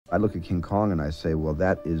I look at King Kong and I say, well,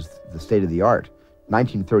 that is the state of the art.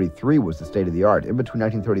 1933 was the state of the art. In between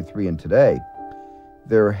 1933 and today,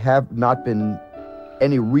 there have not been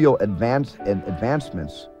any real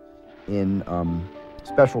advancements in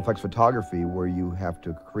special effects photography where you have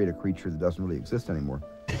to create a creature that doesn't really exist anymore.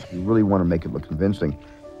 You really want to make it look convincing.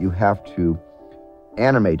 You have to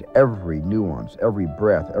animate every nuance, every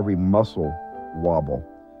breath, every muscle wobble,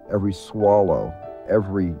 every swallow,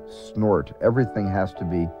 every snort. Everything has to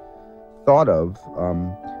be thought of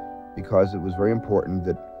because it was very important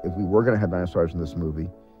that if we were going to have dinosaurs in this movie,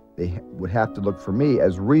 they would have to look for me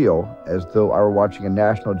as real as though I were watching a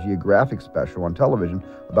National Geographic special on television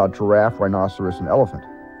about giraffe, rhinoceros, and elephant.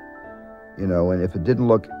 You know, and if it didn't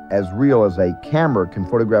look as real as a camera can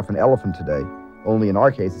photograph an elephant today, only in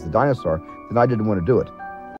our case it's a dinosaur, then I didn't want to do it.